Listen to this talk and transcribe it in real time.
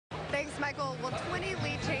Michael, well, 20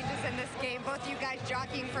 lead changes in this game, both you guys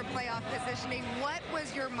jockeying for playoff positioning. What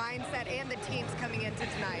was your mindset and the team's coming into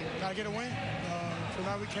tonight? Gotta get a win.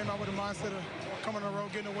 Tonight we came out with a mindset of coming on the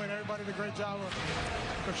road, getting a win. Everybody did a great job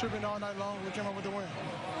of contributing all night long. We came up with the win.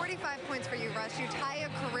 45 points for you, Russ. You tie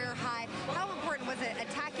a career high. How important was it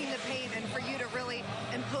attacking the paint and for you to really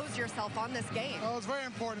impose yourself on this game? It was very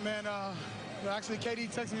important, man. Actually, KD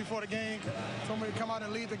texted me before the game, told me to come out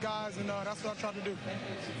and lead the guys, and that's what I tried to do.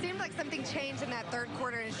 Seemed like something changed in that third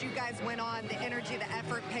quarter as you guys went on. The energy, the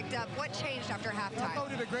effort picked up. What changed after halftime? I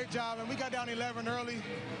thought we did a great job, and we got down 11 early.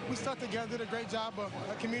 We stuck together, did a great job of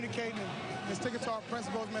communicating and sticking to our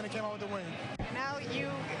principles, man, and came out with the win. Now you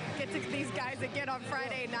get to these guys again on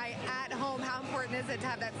Friday night at home. How important is it to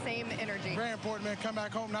have that same energy? Very important, man. Come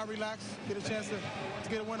back home, not relax, get a chance to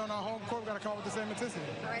get a win on our home court. We got to come up with the same intensity.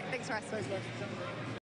 All right, thanks, Russ. Thanks, Lex.